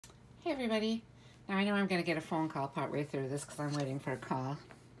Hey everybody. Now I know I'm going to get a phone call partway through this because I'm waiting for a call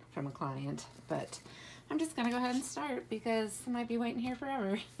from a client, but I'm just going to go ahead and start because I might be waiting here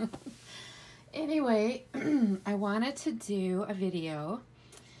forever. Anyway, I wanted to do a video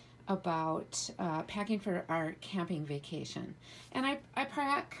about packing for our camping vacation. And I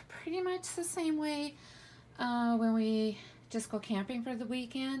pack pretty much the same way when we just go camping for the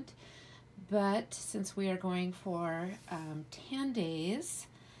weekend, but since we are going for 10 days,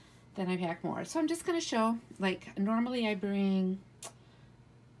 then I pack more. So I'm just going to show, like, normally I bring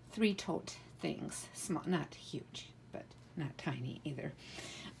 3 tote things, small, not huge, but not tiny either,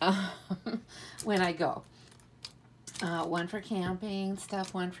 when I go. One for camping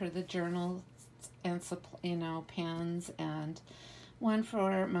stuff, one for the journal and pens, and one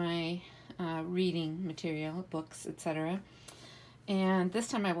for my reading material, books, etc. And this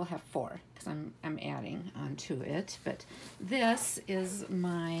time I will have 4 because I'm adding on to it. But this is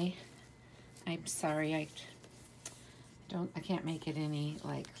my, I'm sorry, I can't make it any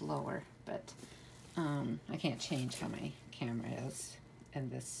like lower, but I can't change how my camera is in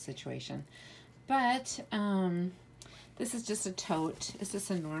this situation. But this is just a tote. It's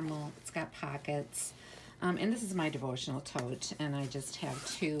just a normal, it's got pockets. And this is my devotional tote, and I just have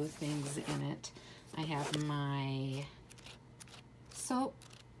 2 things in it. I have my soap,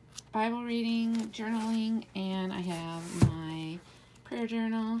 Bible reading, journaling, and I have my prayer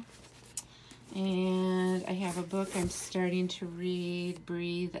journal. And I have a book I'm starting to read,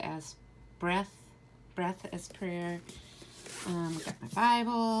 Breathe as Breath, Breath as Prayer. I've got my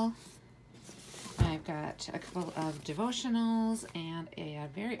Bible. I've got a couple of devotionals and a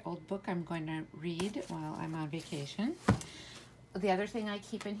very old book I'm going to read while I'm on vacation. The other thing I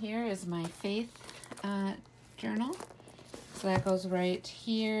keep in here is my faith journal. So that goes right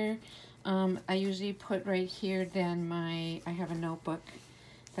here. I usually put right here then I have a notebook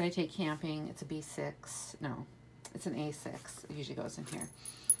that I take camping. It's a B6. No, it's an A6. It usually goes in here.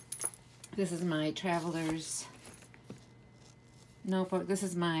 This is my traveler's notebook. This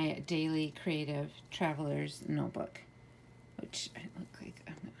is my daily creative traveler's notebook, which I look like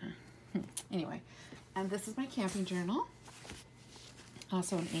I'm gonna... Anyway, and this is my camping journal.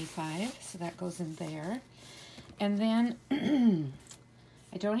 Also an A5, so that goes in there. And then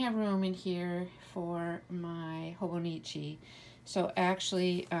I don't have room in here for my Hobonichi. So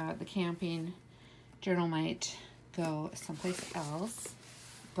actually the camping journal might go someplace else.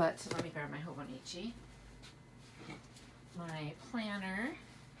 But let me grab my Hobonichi. My planner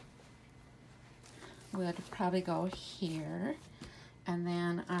would probably go here. And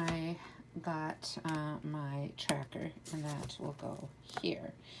then I got my tracker, and that will go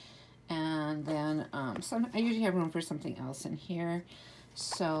here. And then I usually have room for something else in here.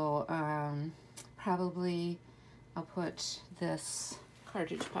 So probably I'll put this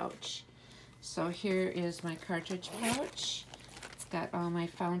cartridge pouch. So here is my cartridge pouch. It's got all my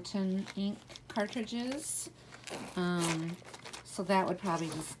fountain ink cartridges. So that would probably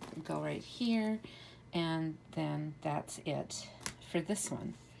just go right here. And then that's it for this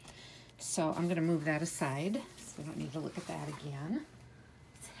one. So I'm going to move that aside so we don't need to look at that again.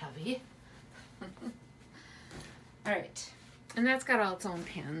 It's heavy. All right, and that's got all its own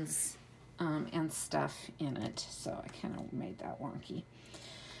pens and stuff in it, so I kind of made that wonky.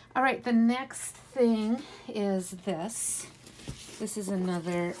 All right, the next thing is this. This is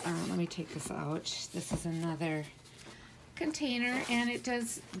another, let me take this out. This is another container, and it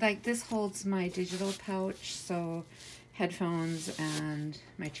does, like, this holds my digital pouch, so headphones and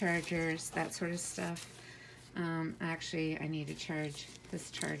my chargers, that sort of stuff. Actually, I need to charge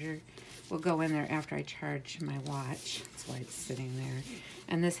this charger. Will go in there after I charge my watch. That's why it's sitting there.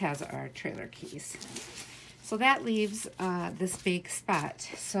 And this has our trailer keys. So that leaves this big spot.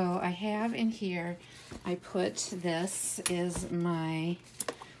 So I have in here, I put, this is my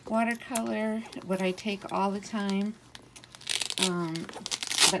watercolor, what I take all the time,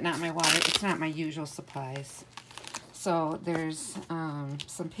 but not my water, it's not my usual supplies. So there's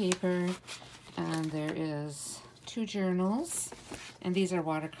some paper, and there is 2 journals, and these are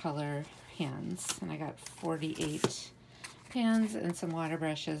watercolor pens, and I got 48 pens and some water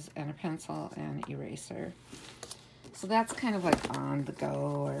brushes and a pencil and eraser. So that's kind of like on the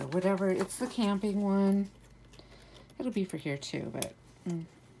go or whatever. It's the camping one. It'll be for here too, but I'm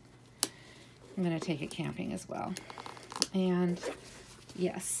going to take it camping as well. And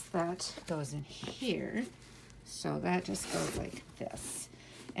yes, that goes in here. So that just goes like this.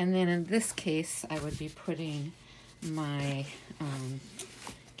 And then in this case, I would be putting my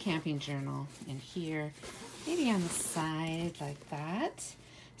camping journal in here, maybe on the side like that.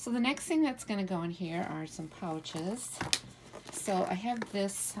 So the next thing that's going to go in here are some pouches. so I have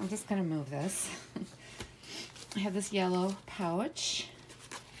this, I'm just going to move this. I have this yellow pouch.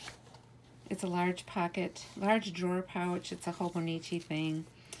 It's a large drawer pouch. It's a Hobonichi thing.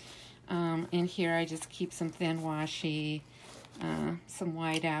 In here I just keep some thin washi, some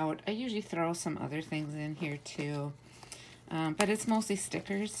white out. I usually throw some other things in here too. But it's mostly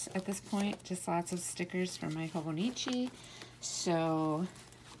stickers at this point, just lots of stickers from my Hobonichi. So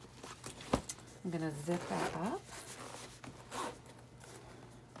I'm going to zip that up.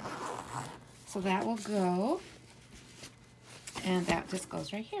 So that will go, and that just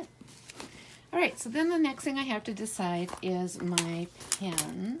goes right here. All right, so then the next thing I have to decide is my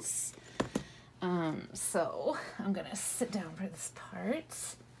pens. So I'm gonna sit down for this part.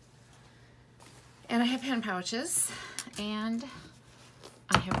 And I have pen pouches, and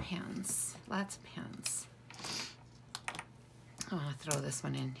I have pens, lots of pens. I wanna throw this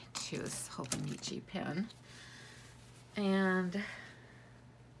one in too, this Hobonichi pen. And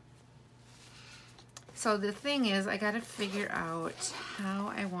so the thing is, I gotta figure out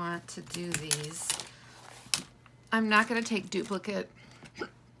how I want to do these. I'm not gonna take duplicate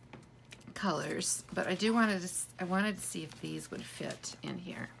colors, but I wanted to see if these would fit in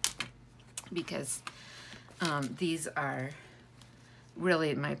here, because these are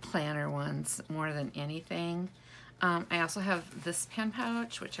really my planner ones more than anything. I also have this pen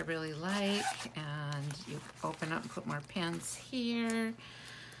pouch, which I really like, and you open up and put more pens here.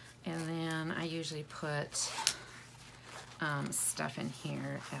 And then I usually put stuff in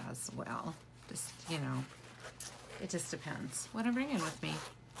here as well. Just, you know, it just depends what I'm bringing with me.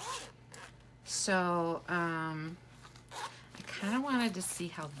 So I kind of wanted to see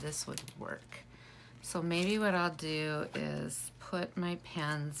how this would work. So maybe what I'll do is put my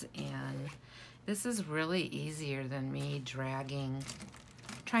pens in. This is really easier than me trying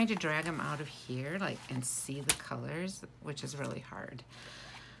to drag them out of here, like, and see the colors, which is really hard.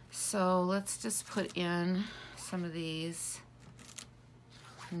 So let's just put in some of these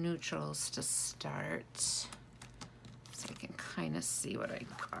neutrals to start, so I can kind of see what I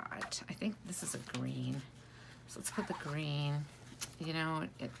got. I think this is a green. So let's put the green. You know,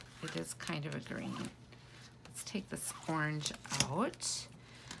 it is kind of a green. Let's take this orange out,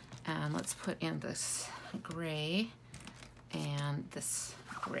 and let's put in this gray and this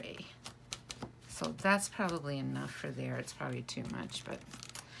gray. So that's probably enough for there. It's probably too much, but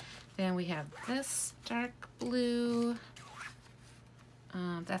then we have this dark blue.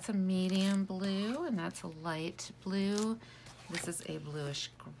 That's a medium blue, and that's a light blue. This is a bluish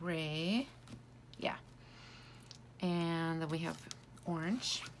gray. Yeah. And then we have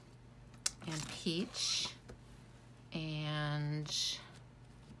orange and peach and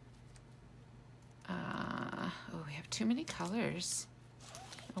oh, we have too many colors.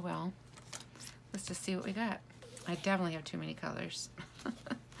 Oh well, let's just see what we got. I definitely have too many colors.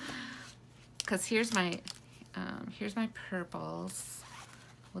 Because here's my purples.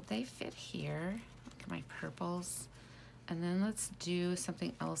 Would they fit here? Look at my purples. And then let's do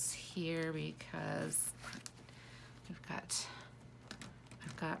something else here, because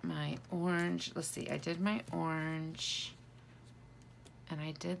I've got my orange. Let's see, I did my orange, and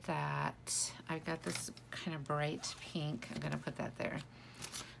I did that. I've got this kind of bright pink. I'm gonna put that there.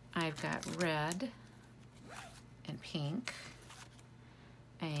 I've got red and pink.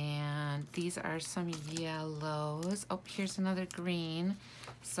 And these are some yellows. Oh, here's another green.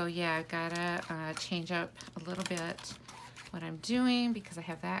 So yeah, I've gotta change up a little bit what I'm doing, because I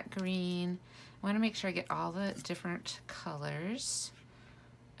have that green. I wanna make sure I get all the different colors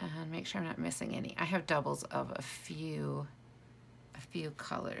and make sure I'm not missing any. I have doubles of a few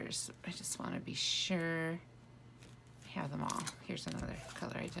colors. I just wanna be sure I have them all. Here's another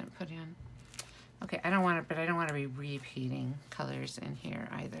color I didn't put in. Okay, I don't want to be repeating colors in here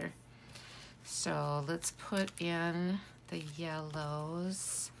either. So let's put in the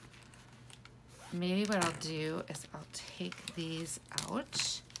yellows. Maybe what I'll do is I'll take these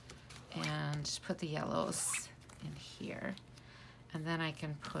out and put the yellows in here. And then I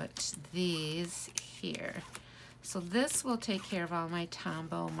can put these here. So this will take care of all my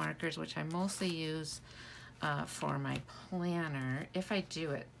Tombow markers, which I mostly use for my planner, if I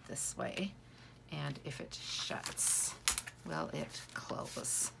do it this way. And if it shuts, well, it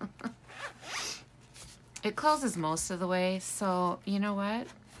closes. It closes most of the way, so you know what?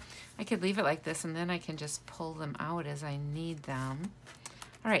 I could leave it like this, and then I can just pull them out as I need them.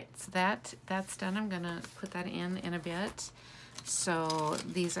 All right, so that's done. I'm gonna put that in a bit. So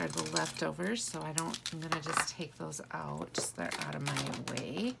these are the leftovers, so I'm gonna just take those out so they're out of my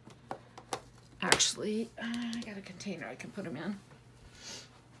way. Actually, I got a container I can put them in.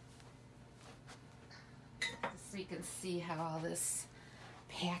 so you can see how all this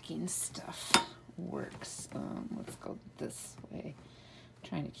packing stuff works. Let's go this way. I'm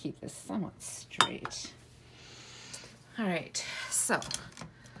trying to keep this somewhat straight. All right, so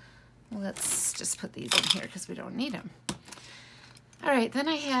let's just put these in here because we don't need them. All right, then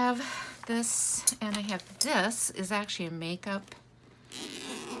I have this, and I have this is actually a makeup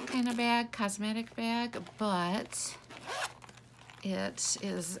kind of bag, cosmetic bag, but it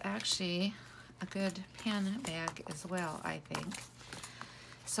is actually a good pen bag as well, I think.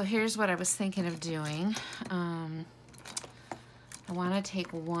 So here's what I was thinking of doing. I want to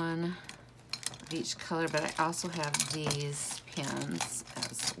take one of each color, but I also have these pens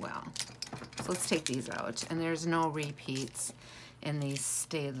as well. So let's take these out. And there's no repeats in these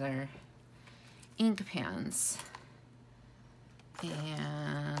Staedtler ink pens.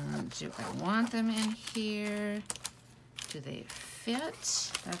 And do I want them in here? Do they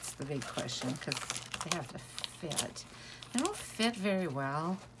fit? That's the big question, because they have to fit. They don't fit very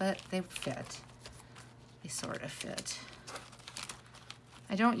well, but they fit. They sort of fit.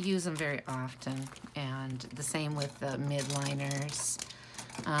 I don't use them very often, and the same with the midliners.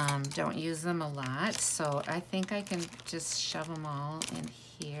 Don't use them a lot, so I think I can just shove them all in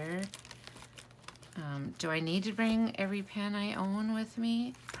here. Do I need to bring every pen I own with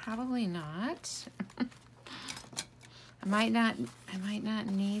me? Probably not. I might not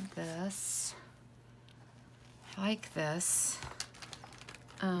need this. I like this.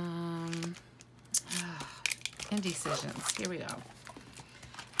 Indecisions. Here we go.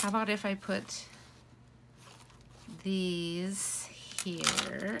 How about if I put these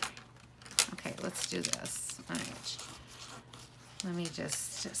here? Okay, let's do this. All right. Let me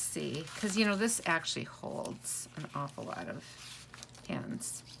just see, because you know this actually holds an awful lot of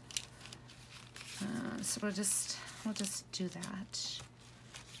pens. So we'll just do that.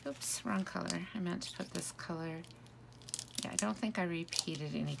 Oops, wrong color. I meant to put this color. Yeah, I don't think I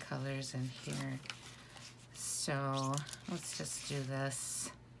repeated any colors in here. So let's just do this.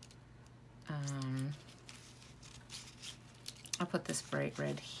 I'll put this bright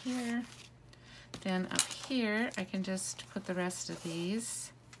red here. Then up here, I can just put the rest of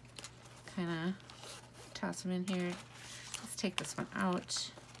these. Kind of toss them in here. Let's take this one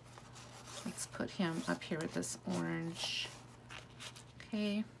out. Let's put him up here with this orange.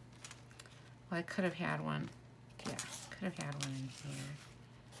 Okay. Well, I could have had one. Yeah, could have had one in here.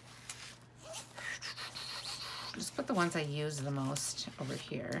 Just put the ones I use the most over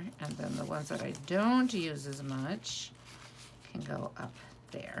here, and then the ones that I don't use as much can go up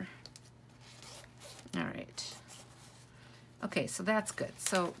there. All right. Okay, so that's good.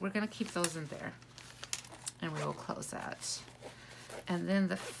 So we're gonna keep those in there, and we will close that. And then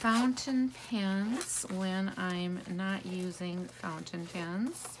the fountain pens, when I'm not using fountain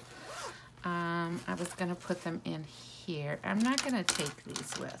pens, I was gonna put them in here. I'm not gonna take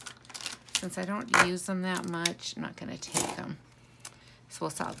these with. Since I don't use them that much, I'm not gonna take them. So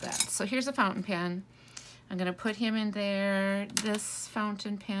we'll solve that. So here's a fountain pen. I'm gonna put him in there. This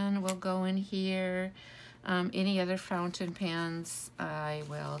fountain pen will go in here. Any other fountain pens, I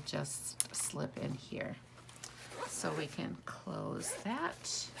will just slip in here. So we can close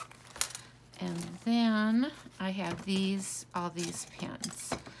that. And then I have these, all these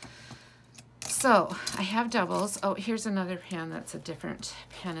pens. So I have doubles. Oh, here's another pen that's a different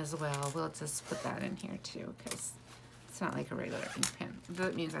pen as well. We'll just put that in here too, because it's not like a regular ink pen.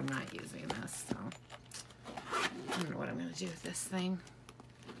 That means I'm not using this, so I don't know what I'm gonna do with this thing.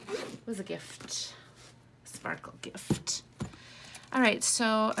 It was a gift, sparkle gift. All right,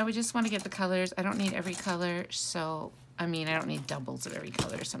 so I would just want to get the colors. I don't need every color, so, I mean, I don't need doubles of every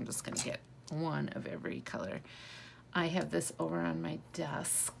color, so I'm just gonna get one of every color. I have this over on my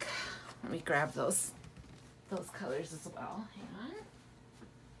desk. Let me grab those colors as well. Hang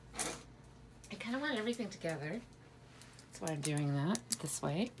on. I kind of want everything together. That's why I'm doing that this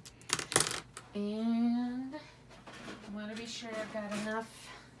way. And I want to be sure I've got enough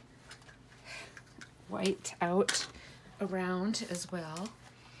white out around as well.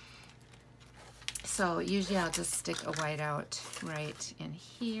 So usually I'll just stick a white out right in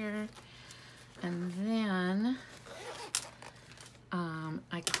here. And then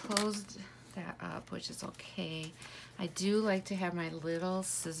I closed that up, which is okay. I do like to have my little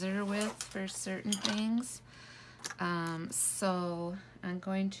scissor width for certain things. So I'm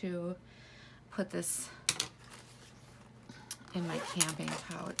going to put this in my camping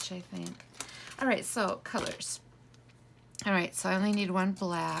pouch, I think. All right, so colors. All right, so I only need one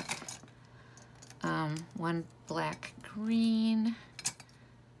black green,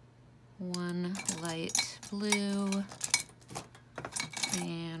 one light blue,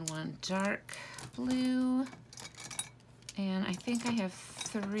 and one dark blue, And I think I have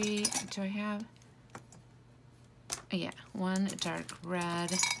 3. Do I have? Yeah, one dark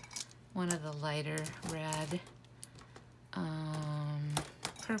red, one of the lighter red,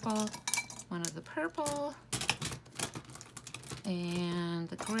 purple, one of the purple, and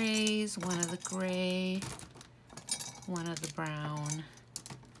the grays, one of the gray, one of the brown,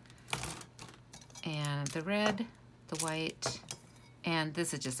 and the red, the white, and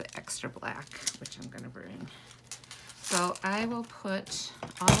this is just an extra black, which I'm going to bring. So I will put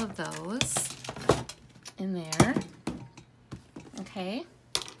all of those in there. Okay.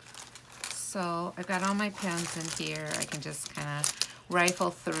 So I've got all my pens in here. I can just kind of rifle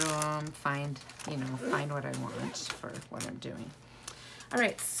through them, find what I want for what I'm doing. All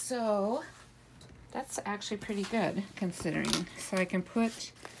right, so that's actually pretty good considering. So I can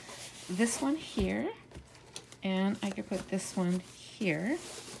put this one here, and I can put this one here.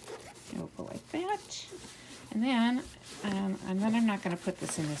 It'll go like that. And then I'm not going to put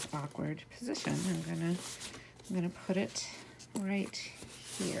this in this awkward position. I'm gonna put it right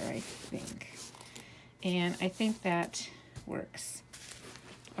here, I think. And I think that works.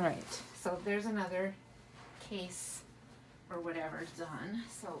 All right, so there's another case or whatever done.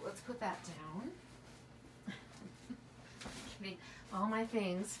 So let's put that down. Getting all my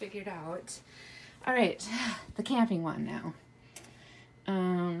things figured out. All right, the camping one now.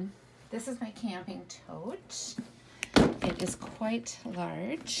 This is my camping tote. It is quite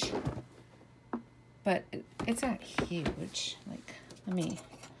large, but it's not huge. Like, let me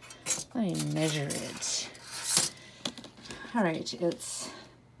measure it. All right, it's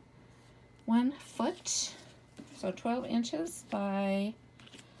 1 foot, so 12 inches by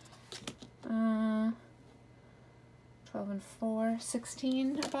 12 and 4,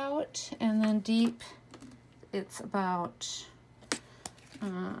 16 about, and then deep, it's about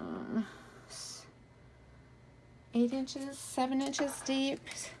 8 inches, 7 inches deep,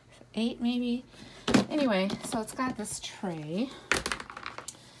 8 maybe. Anyway, so it's got this tray,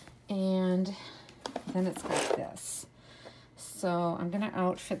 and then it's got this. So I'm gonna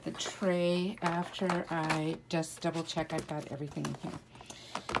outfit the tray after I just double check I've got everything in here.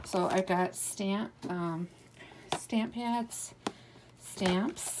 So I've got stamp pads,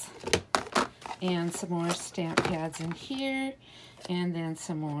 stamps, and some more stamp pads in here, and then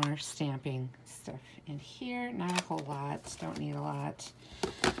some more stamping stuff in here. Not a whole lot, don't need a lot.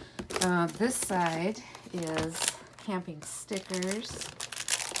 This side is camping stickers.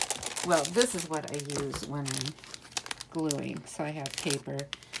 Well, this is what I use when I'm gluing. So I have paper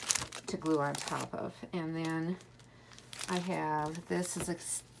to glue on top of. And then I have, this is a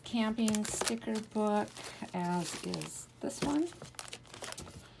camping sticker book, as is this one.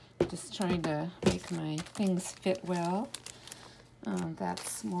 Just trying to make my things fit well.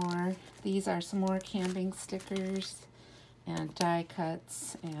 That's more, these are some more camping stickers and die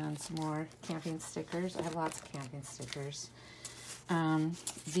cuts and some more camping stickers. I have lots of camping stickers.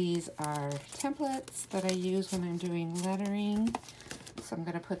 These are templates that I use when I'm doing lettering. So I'm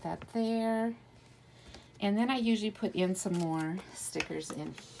going to put that there. And then I usually put in some more stickers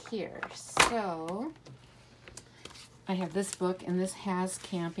in here. So I have this book, and this has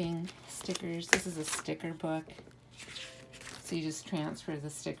camping stickers. This is a sticker book. So you just transfer the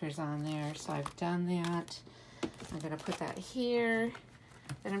stickers on there. So I've done that. I'm going to put that here.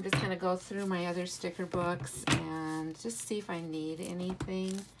 Then I'm just going to go through my other sticker books and just see if I need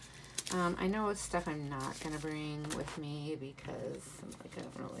anything. I know it's stuff I'm not going to bring with me because I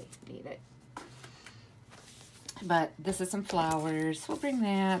don't really need it. But this is some flowers. We'll bring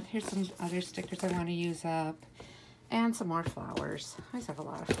that. Here's some other stickers I want to use up. And some more flowers. I always have a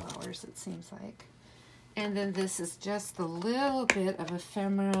lot of flowers, it seems like. And then this is just the little bit of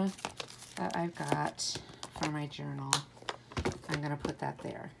ephemera that I've got for my journal. I'm going to put that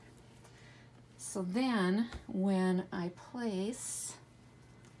there. So then when I place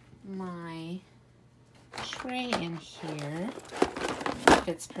my tray in here, it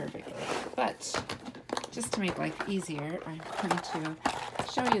fits perfectly. But just to make life easier, I'm going to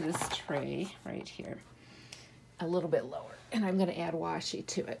show you this tray right here a little bit lower. And I'm going to add washi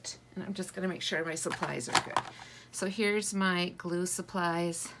to it. And I'm just going to make sure my supplies are good. So here's my glue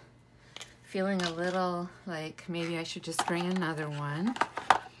supplies. Feeling a little like maybe I should just bring another one.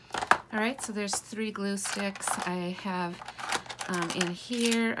 All right, so there's 3 glue sticks. I have in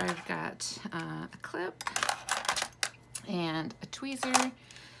here, I've got a clip and a tweezer,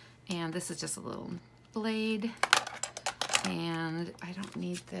 and this is just a little blade, and I don't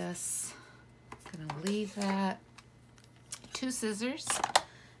need this. I'm gonna leave that. 2 scissors,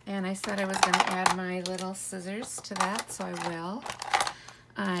 and I said I was gonna add my little scissors to that, so I will.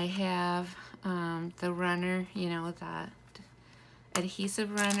 I have the runner, you know,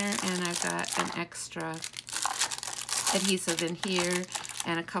 adhesive runner, and I've got an extra adhesive in here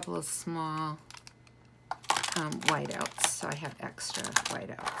and a couple of small whiteouts, so I have extra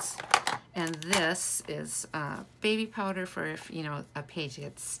whiteouts. And this is baby powder for if, you know, a page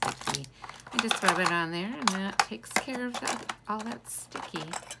gets sticky. I just rub it on there and that takes care of that, all that sticky.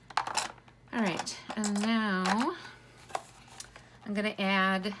 All right, and now I'm gonna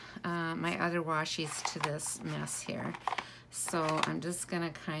add my other washies to this mess here. So I'm just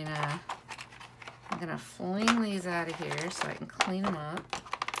gonna I'm gonna fling these out of here so I can clean them up.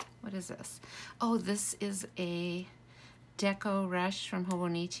 What is this? Oh, this is a Deco Rush from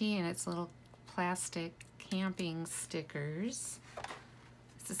Hobonichi, and it's little plastic camping stickers.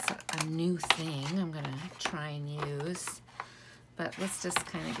 This is a new thing I'm gonna try and use, but let's just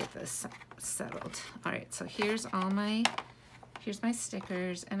kind of get this settled. All right, so here's my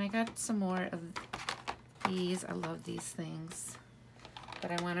stickers, and I got some more of these. I love these things, but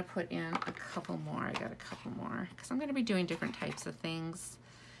I want to put in a couple more. I got a couple more because I'm going to be doing different types of things.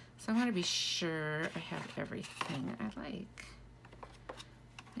 So I want to be sure I have everything I like.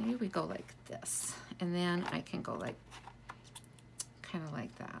 Maybe we go like this, and then I can go like, kind of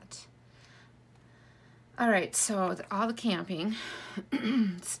like that. All right, so all the camping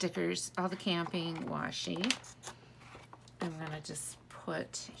stickers, all the camping washi, I'm gonna just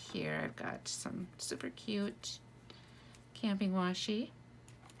put here. I've got some super cute camping washi.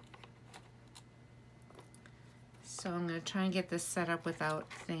 So I'm going to try and get this set up without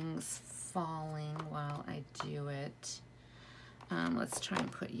things falling while I do it. Let's try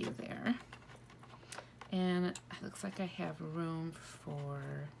and put you there. And it looks like I have room for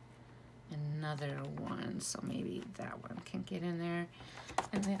another one, so maybe that one can get in there.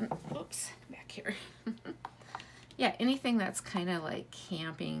 And then, oops, back here. Yeah, anything that's kind of like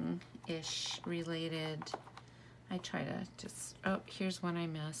camping-ish related, I try to just, oh, here's one I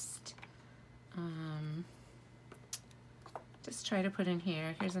missed. Just try to put in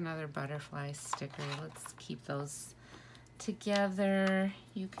here. Here's another butterfly sticker. Let's keep those together.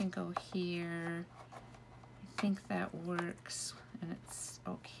 You can go here. I think that works, and it's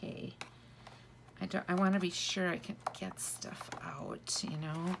okay. I want to be sure I can get stuff out, you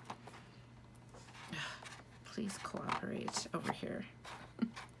know. Please cooperate over here.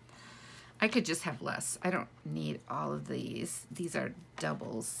 I could just have less. I don't need all of these. These are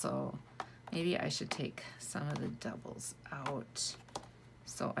doubles, so maybe I should take some of the doubles out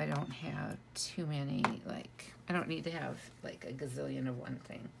so I don't have too many, like, I don't need to have like a gazillion of one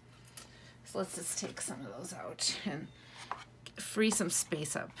thing. So let's just take some of those out and free some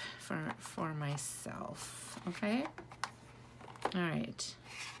space up for myself, okay? All right.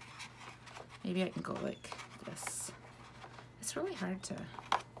 Maybe I can go like this. It's really hard to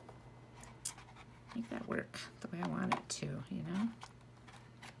make that work the way I want it to, you know?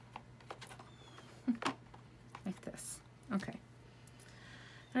 Like this. Okay.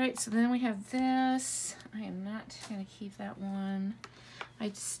 All right, so then we have this. I am not going to keep that one. I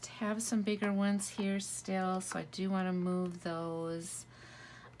just have some bigger ones here still, so I do want to move those.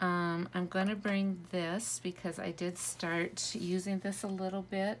 I'm going to bring this because I did start using this a little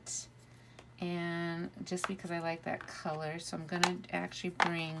bit, and just because I like that color, so I'm going to actually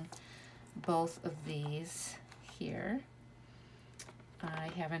bring both of these here. I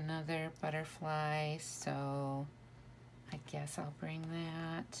have another butterfly, so I guess I'll bring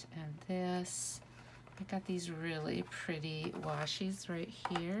that, and this. I got these really pretty washies right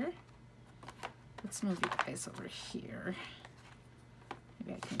here. Let's move you guys over here.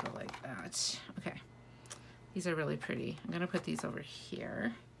 Maybe I can go like that. Okay, these are really pretty. I'm gonna put these over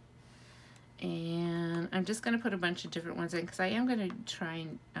here. And I'm just gonna put a bunch of different ones in because I am gonna try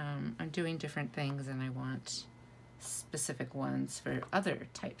and, I'm doing different things and I want specific ones for other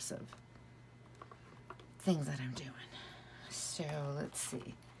types of things that I'm doing. So let's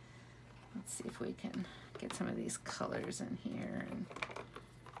see. Let's see if we can get some of these colors in here and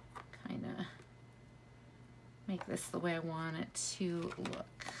kind of make this the way I want it to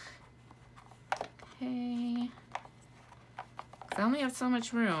look. Okay. I only have so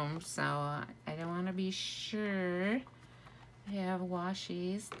much room, so I don't want to be sure I have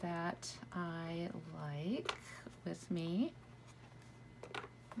washies that I like with me.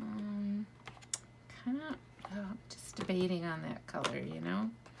 Kind of just debating on that color, you know?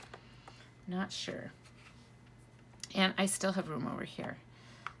 Not sure. And I still have room over here.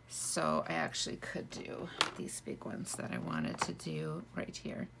 So I actually could do these big ones that I wanted to do right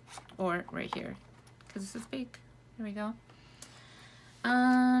here. Or right here. Because this is big. There we go.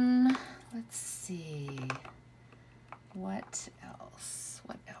 Let's see. What else?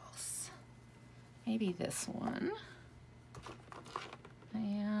 What else? Maybe this one.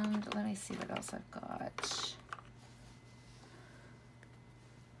 And let me see what else I've got. So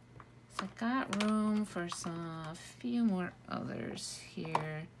I've got room for a few more others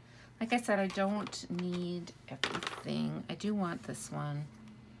here. Like I said, I don't need everything. I do want this one,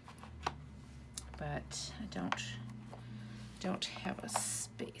 but I don't have a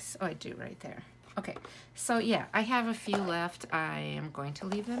space. Oh, I do right there. Okay, so yeah, I have a few left. I am going to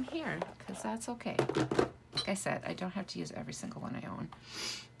leave them here because that's okay. Like I said, I don't have to use every single one I own.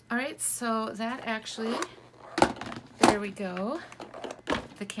 All right, so that actually, there we go.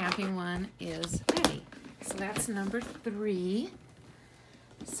 The camping one is ready. So that's number 3.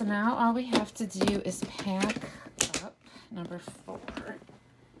 So now all we have to do is pack up number 4. And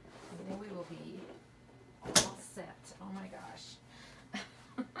then we will be all set. Oh my gosh.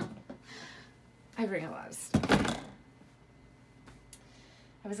 I bring a lot of stuff.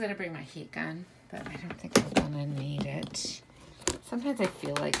 I was gonna bring my heat gun, but I don't think I'm gonna need it. Sometimes I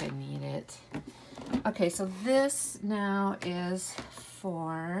feel like I need it. Okay, so this now is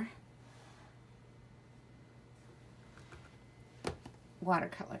for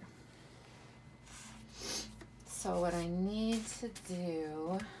watercolor. So what I need to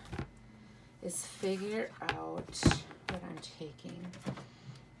do is figure out what I'm taking.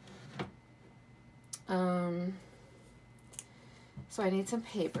 So I need some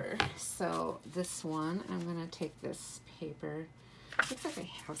paper. So this one, I'm gonna take this paper. Looks like I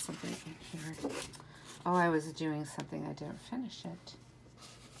have something in here. Oh, I was doing something, I didn't finish it.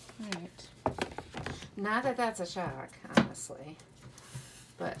 All right. Not that that's a shock, honestly.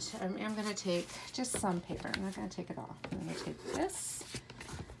 But I'm gonna take just some paper. I'm not gonna take it all. I'm gonna take this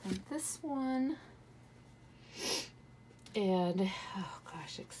and this one. And, oh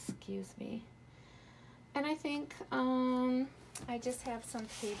gosh, excuse me. And I think I just have some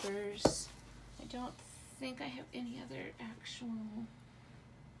papers. I don't think I have any other actual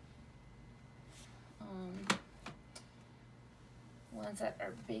ones that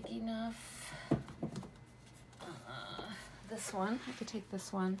are big enough. This one, I could take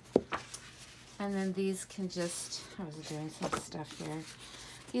this one. And then these can just, I was doing some stuff here.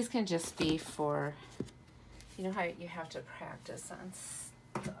 These can just be for, you know how you have to practice on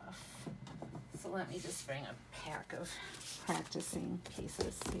stuff. So let me just bring a pack of practicing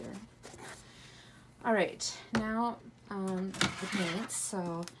pieces here. All right, now the paints.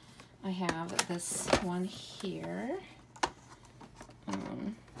 So I have this one here,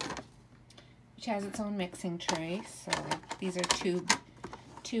 which has its own mixing tray. So these are tube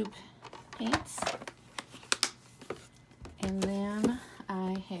paints. And then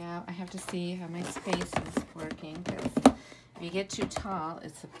I have to see how my space is working, because if you get too tall,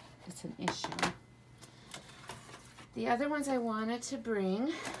 it's an issue. The other ones I wanted to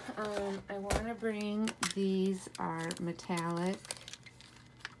bring, these are metallic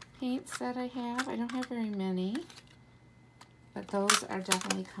paints that I have. I don't have very many, but those are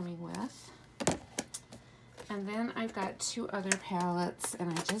definitely coming with. And then I've got 2 other palettes,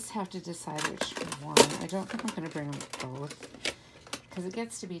 and I just have to decide which one. I don't think I'm going to bring them both, because it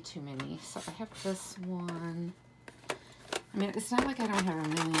gets to be too many. So I have this one. I mean, it's not like I don't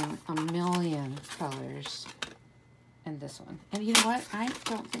have a million colors in this one. And you know what? I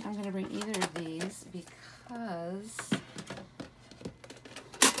don't think I'm going to bring either of these, because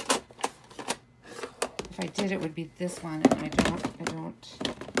if I did, it would be this one, and I don't,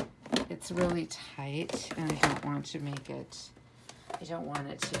 it's really tight, and I don't want to make it, I don't want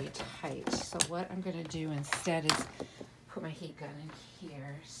it to be tight. So what I'm going to do instead is put my heat gun in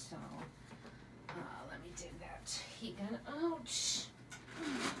here. So let me dig that heat gun out.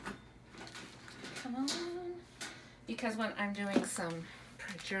 Come on. Because when I'm doing some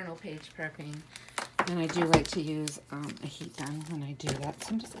journal page prepping, and I do like to use a heat gun when I do that. So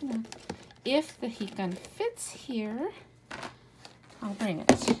I'm just gonna, if the heat gun fits here, I'll bring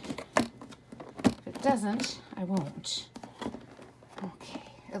it. If it doesn't, I won't. Okay,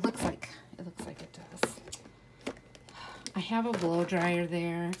 it looks like it does. I have a blow dryer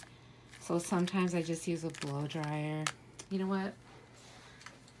there, so sometimes I just use a blow dryer. You know what?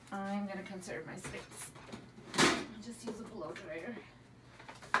 I'm gonna conserve my space. I'll just use a blow dryer.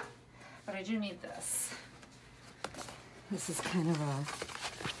 But I do need this. This is kind of a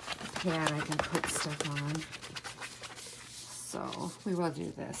pad I can put stuff on. So we will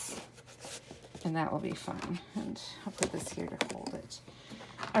do this. And that will be fun. And I'll put this here to hold it.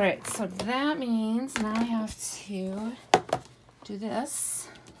 All right, so that means now I have to do this.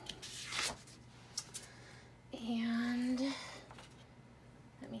 And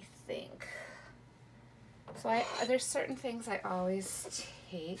let me think. So there's certain things I always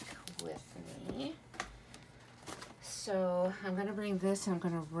take with me. So I'm going to bring this, I'm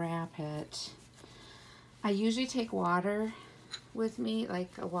going to wrap it. I usually take water with me,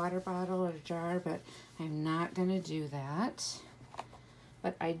 like a water bottle or a jar, but I'm not going to do that.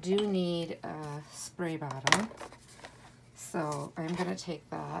 But I do need a spray bottle. So I'm going to take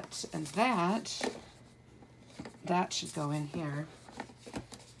that, and that should go in here.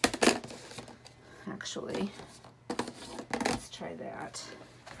 Actually, let's try that.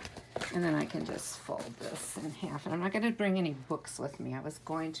 And then I can just fold this in half. And I'm not going to bring any books with me. I was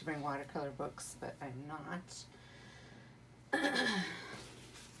going to bring watercolor books, but I'm not.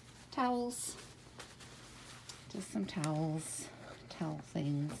 Towels. Just some towels. Towel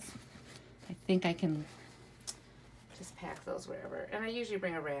things. I think I can just pack those wherever. And I usually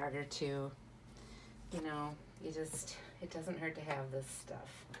bring a rag or two. You know, it doesn't hurt to have this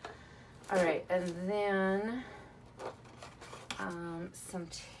stuff. All right, and then some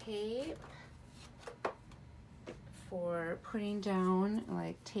tape for putting down,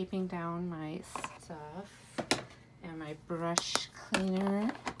 like taping down my stuff, and my brush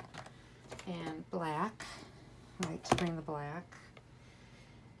cleaner, and black. I like to bring the black.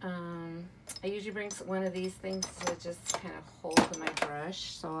 I usually bring one of these things to just kind of hold my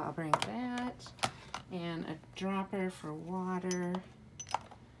brush, so I'll bring that, and a dropper for water,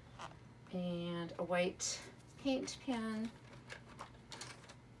 and a white paint pen,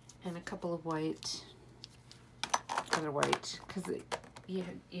 and a couple of other white, because you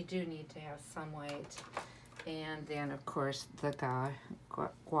do need to have some white, and then of course the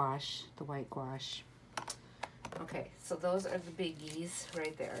gouache, the white gouache. Okay, so those are the biggies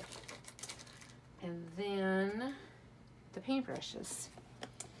right there. And then the paintbrushes.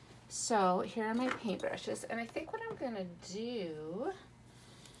 So here are my paintbrushes, and I think what I'm gonna do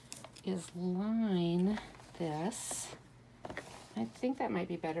is line this. I think that might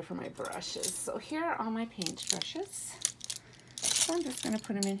be better for my brushes. So here are all my paintbrushes. So I'm just gonna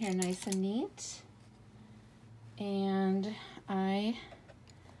put them in here nice and neat. And I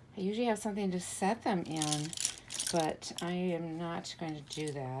usually have something to set them in, but I am not going to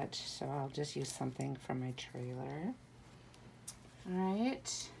do that, so I'll just use something from my trailer. All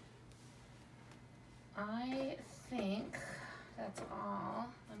right, I think that's all.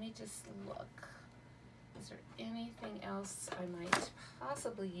 Let me just look. Is there anything else I might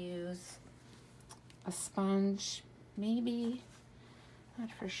possibly use? A sponge, maybe,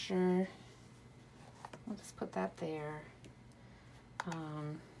 not for sure. I'll just put that there.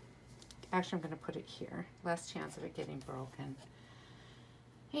 Actually, I'm going to put it here. Less chance of it getting broken.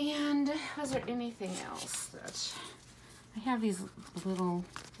 And was there anything else that... I have these little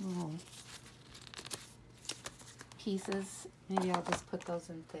pieces. Maybe I'll just put those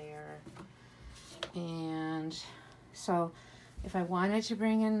in there. And so if I wanted to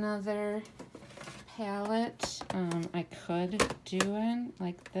bring another palette, I could do it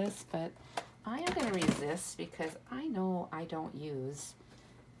like this, but I am going to resist because I know I don't use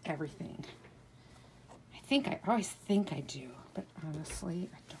everything. I always think I do, but honestly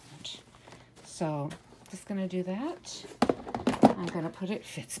I don't. So just gonna do that. I'm gonna put it,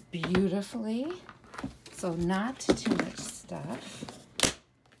 fits beautifully, so not too much stuff.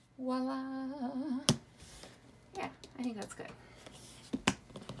 Voila. Yeah, I think that's good.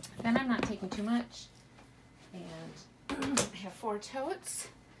 Then I'm not taking too much, and I have 4 totes,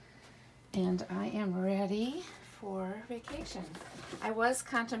 and I am ready for vacation. I was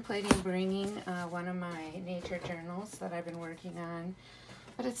contemplating bringing one of my nature journals that I've been working on,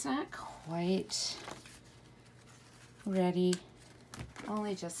 but it's not quite ready.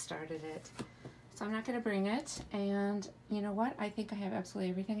 Only just started it, so I'm not going to bring it. And you know what? I think I have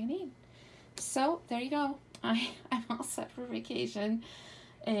absolutely everything I need. So there you go. I'm all set for vacation,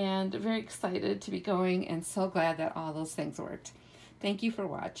 and very excited to be going, and so glad that all those things worked. Thank you for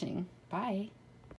watching. Bye.